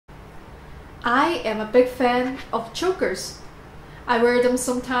I am a big fan of chokers. I wear them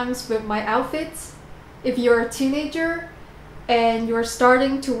sometimes with my outfits. If you're a teenager and you're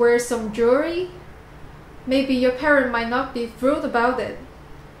starting to wear some jewelry, maybe your parent might not be thrilled about it.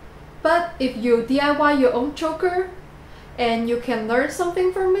 But if you DIY your own choker and you can learn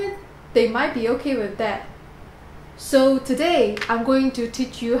something from it, they might be okay with that. So today, I'm going to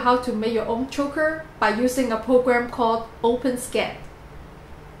teach you how to make your own choker by using a program called OpenSCAD.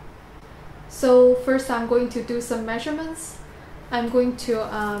 So first I'm going to do some measurements. I'm going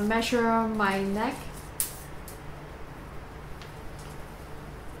to measure my neck.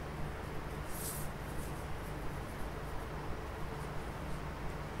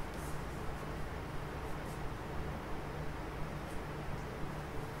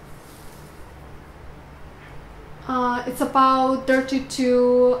 It's about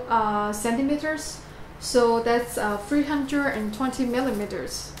 32 centimeters, so that's 320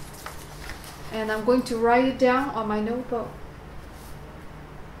 millimeters. And I'm going to write it down on my notebook.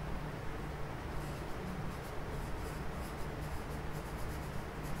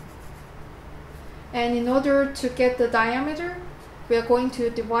 And in order to get the diameter, we are going to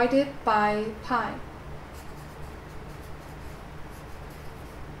divide it by pi.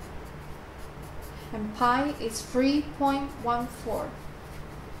 And pi is 3.14.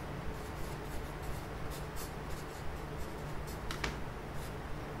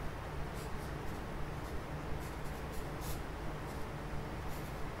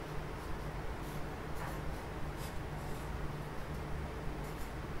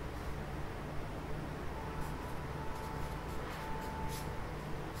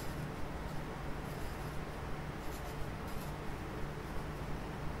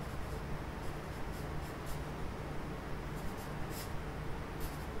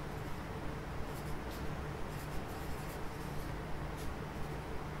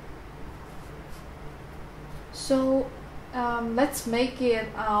 So let's make it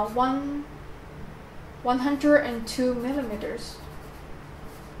 102 millimeters.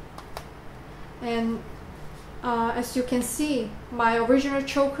 And as you can see, my original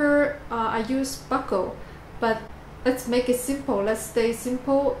choker, I used buckle, but let's make it simple. Let's stay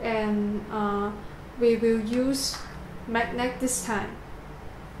simple, and we will use magnet this time.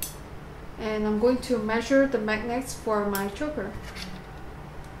 And I'm going to measure the magnets for my choker.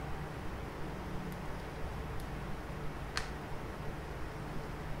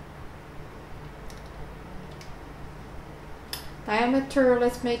 Diameter,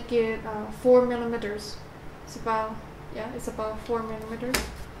 let's make it 4 millimeters. It's about 4 millimeters.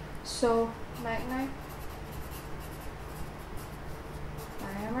 So magnet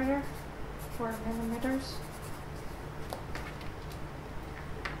diameter 4 millimeters.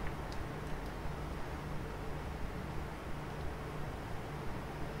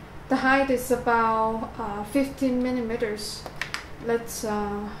 The height is about 15 millimeters. Let's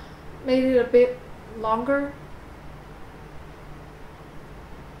make it a bit longer.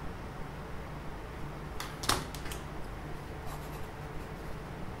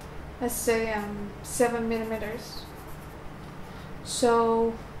 Let's say 7 millimeters.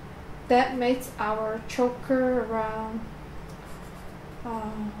 So that makes our choker around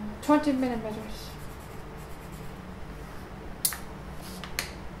 20 millimeters.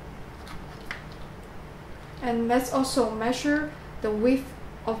 And let's also measure the width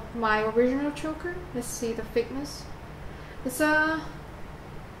of my original choker. Let's see the thickness. It's around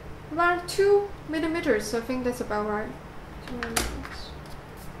 2 millimeters. I think that's about right. 2 millimeters.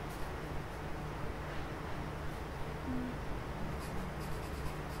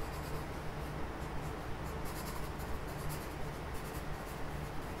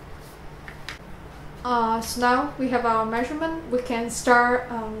 So now we have our measurement. We can start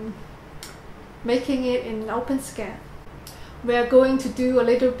making it in OpenSCAD. We are going to do a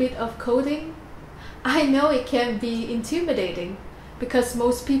little bit of coding. I know it can be intimidating because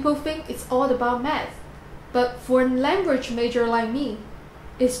most people think it's all about math. But for a language major like me,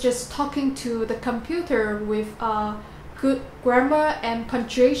 it's just talking to the computer with good grammar and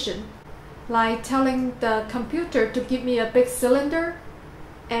punctuation. Like telling the computer to give me a big cylinder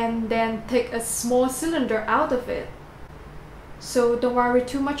and then take a small cylinder out of it. So don't worry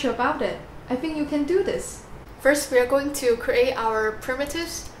too much about it. I think you can do this. First, we are going to create our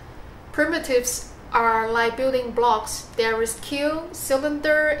primitives. Primitives are like building blocks. There is cube,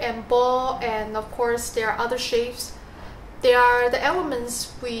 cylinder, and ball, and of course there are other shapes. They are the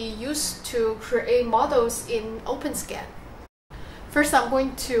elements we use to create models in OpenSCAD. First, I'm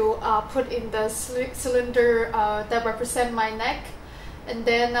going to put in the cylinder that represent my neck. And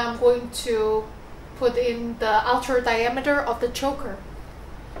then I'm going to put in the outer diameter of the choker.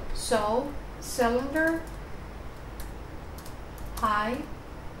 So cylinder, height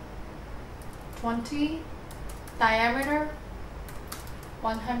 20, diameter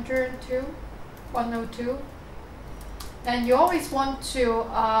 102, and you always want to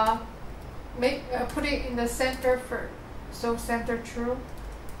put it in the center first, so center true,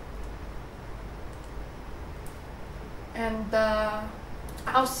 and the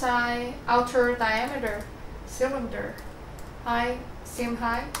outer diameter cylinder height, same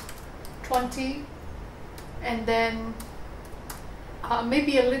height 20, and then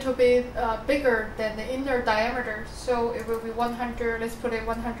maybe a little bit bigger than the inner diameter, so it will be 100. Let's put it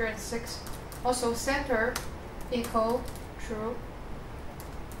 106. Also center equal true.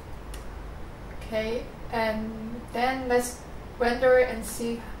 Okay, and then let's render it and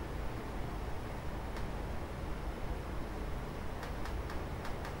see.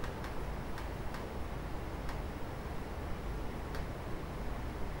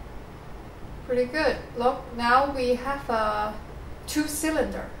 Pretty good. Look, now we have a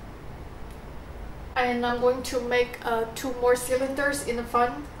 2-cylinder, and I'm going to make 2 more cylinders in the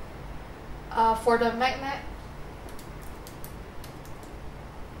front for the magnet.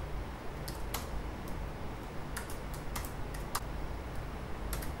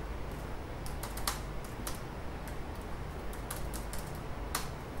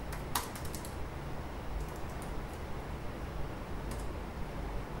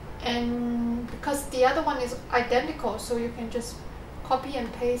 And because the other one is identical, so you can just copy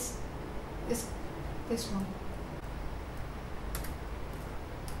and paste this one.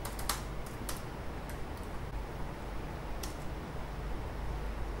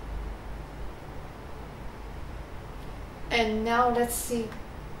 And now let's see.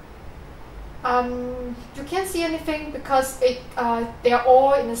 You can't see anything because they are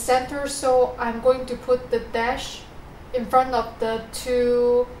all in the center, so I'm going to put the dash in front of the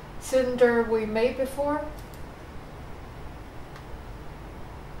 2 cylinder we made before.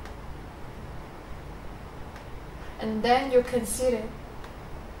 And then you can see it.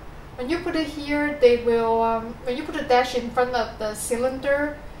 When you put it here, they will, when you put a dash in front of the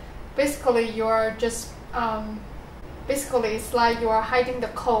cylinder, basically you are just, basically it's like you are hiding the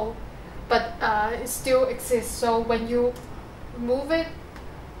code, but it still exists. So when you move it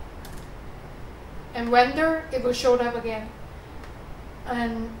and render, it will show up again.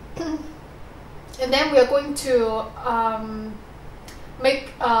 And then we are going to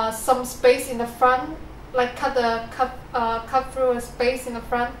make some space in the front, like cut through a space in the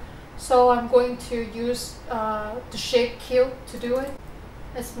front. So I'm going to use the shape cube to do it.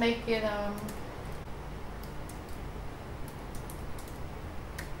 Let's make it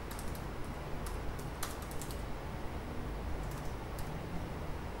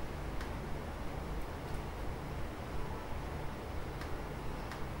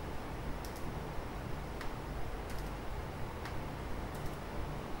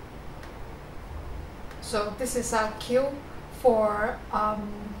so this is our cube for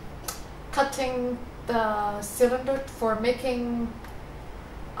cutting the cylinder, for making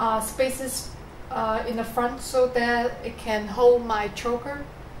spaces in the front so that it can hold my choker,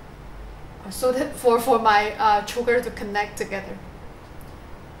 so that for my choker to connect together,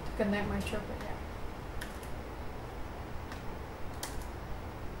 to connect my choker. Yeah.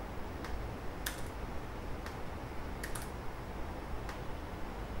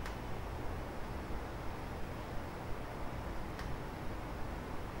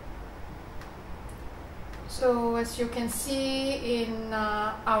 So as you can see in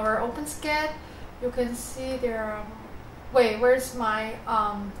our OpenSCAD, you can see there. Wait, where's my?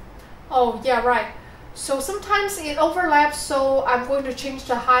 Oh yeah, right. So sometimes it overlaps. So I'm going to change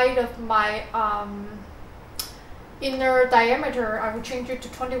the height of my inner diameter. I will change it to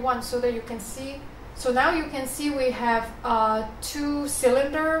 21 so that you can see. So now you can see we have 2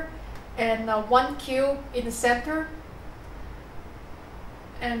 cylinder and 1 cube in the center.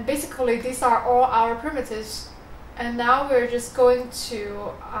 And basically these are all our primitives, and now we're just going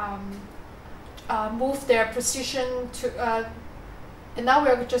to move their position to and now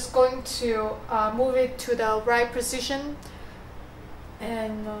we're just going to move it to the right position.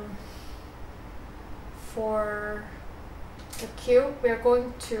 And for the cube, we are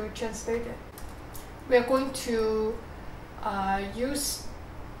going to translate it. We are going to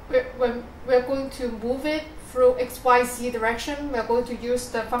we're going to move it through XYZ direction. We are going to use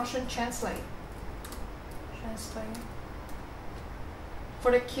the function translate.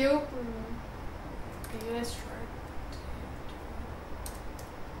 For the cube, okay, let's try.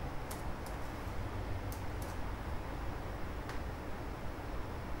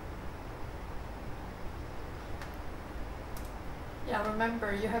 Yeah,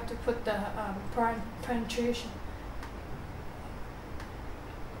 remember, you have to put the penetration.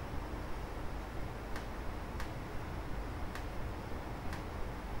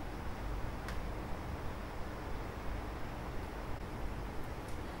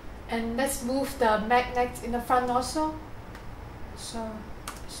 And let's move the magnet in the front also. So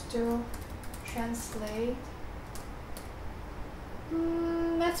still translate.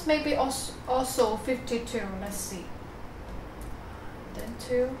 Let's maybe also 52. Let's see. Then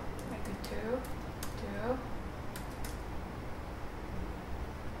 2, maybe 2, 2.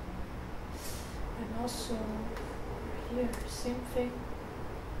 And also here, same thing.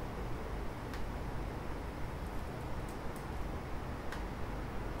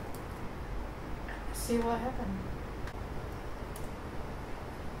 See what happened.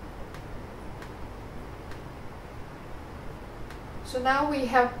 So now we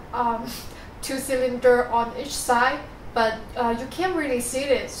have 2 cylinders on each side, but you can't really see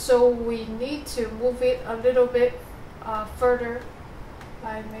it, so we need to move it a little bit further.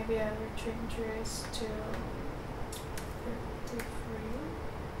 Like maybe I will change this to 53.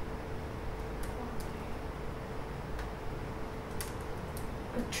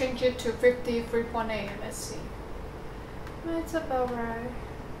 I'll change it to 53.8. Let's see. That's about right.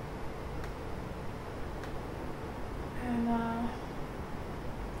 And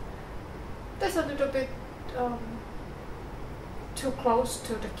that's a little bit too close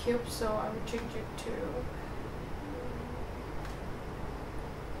to the cube, so I will change it to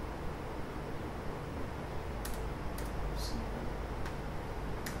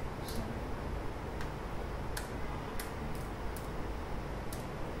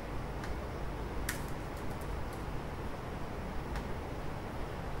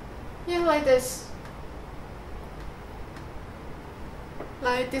like this.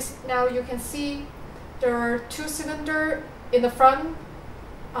 Like this. Now you can see there are 2 cylinders in the front.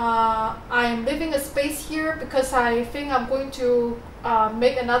 I'm leaving a space here because I think I'm going to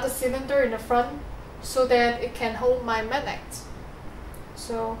make another cylinder in the front so that it can hold my magnet.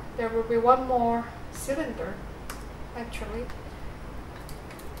 So there will be 1 more cylinder actually.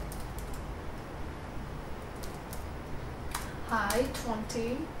 Height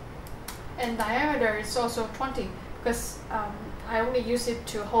 20 and diameter is also 20 because I only use it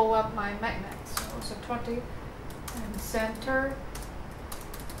to hold up my magnet, so also 20. And center,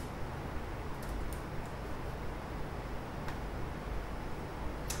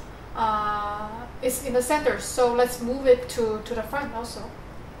 it's in the center, so let's move it to the front also.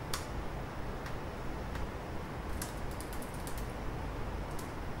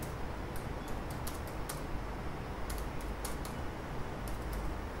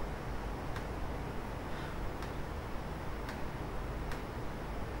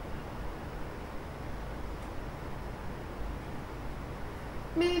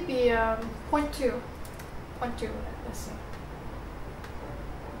 Maybe 0.2, let's see.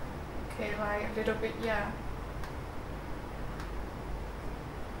 Okay, like a little bit, yeah.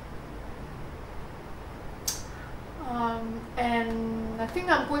 And I think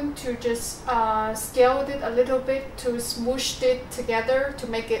I'm going to just scale it a little bit to smoosh it together to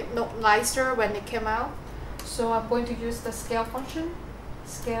make it look nicer when it came out. So I'm going to use the scale function.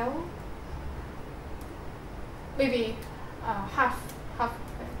 Scale. Maybe half.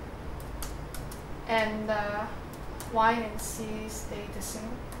 And Y and C stay the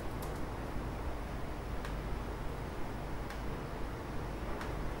same.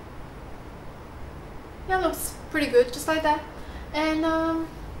 Yeah, looks pretty good, just like that. And now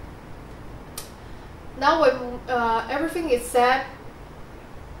when everything is set,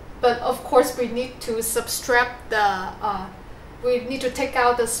 but of course we need to subtract the, we need to take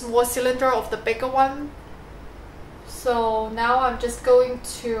out the small cylinder of the bigger one. So now I'm just going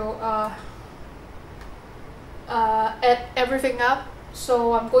to add everything up.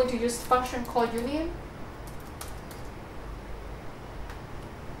 So I'm going to use the function called union.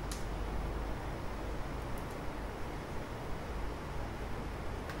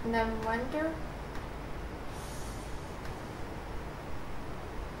 And then render.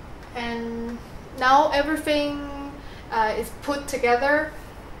 And now everything is put together.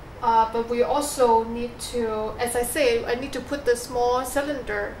 But we also need to, as I say, I need to put the small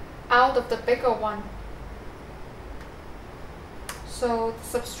cylinder out of the bigger one. So the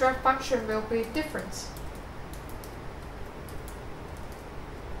subtract function will be different.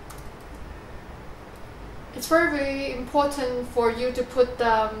 It's very, very important for you to put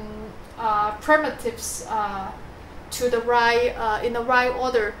the primitives to the right in the right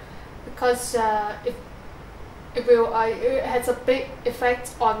order, because it has a big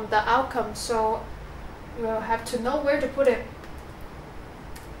effect on the outcome. So you will have to know where to put it.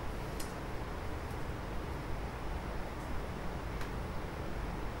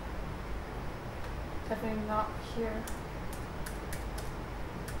 having knot here.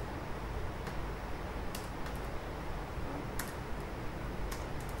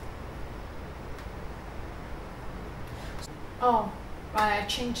 Oh, I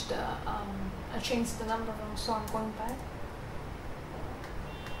changed the number, so I'm going back.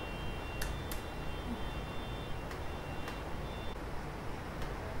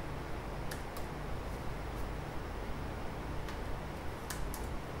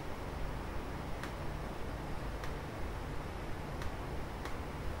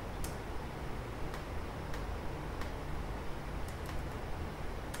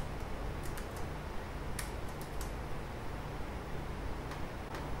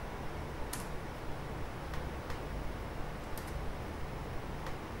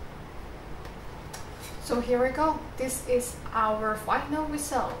 So here we go. This is our final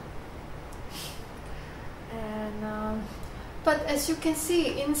result. And but as you can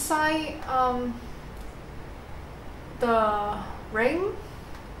see inside the ring,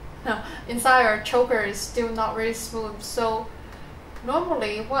 no, inside our choker is still not very smooth. So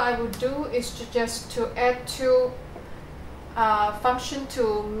normally what I would do is just to add two function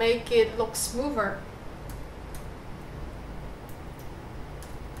to make it look smoother.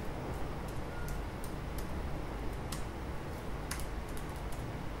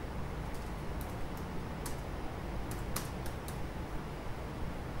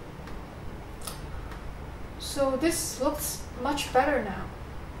 So this looks much better now.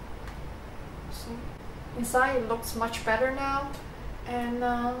 See? Inside it looks much better now. And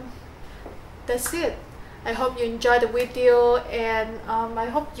that's it. I hope you enjoyed the video, and I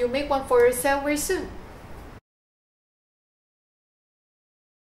hope you make one for yourself very soon.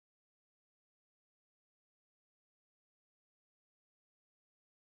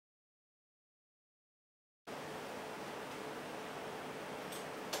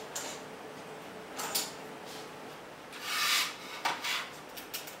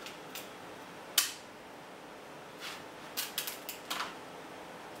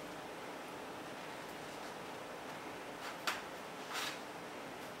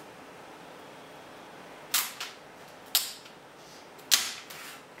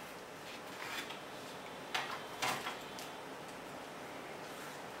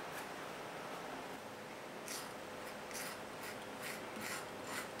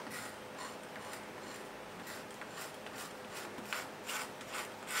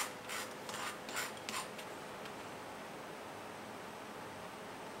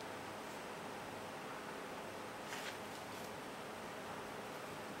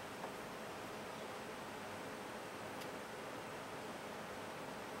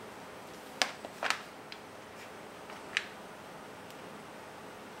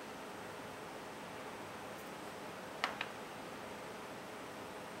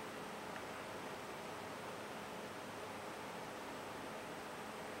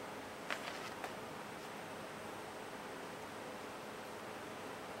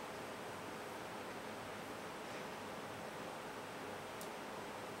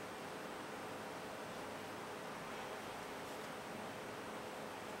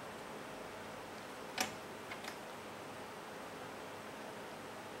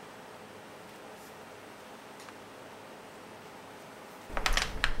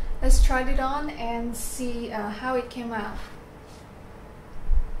 Let's try it on and see how it came out.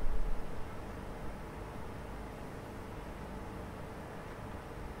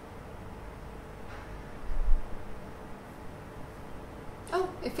 Oh,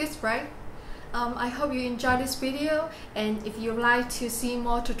 it fits right. I hope you enjoyed this video, and if you'd like to see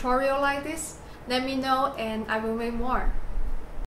more tutorial like this, let me know and I will make more.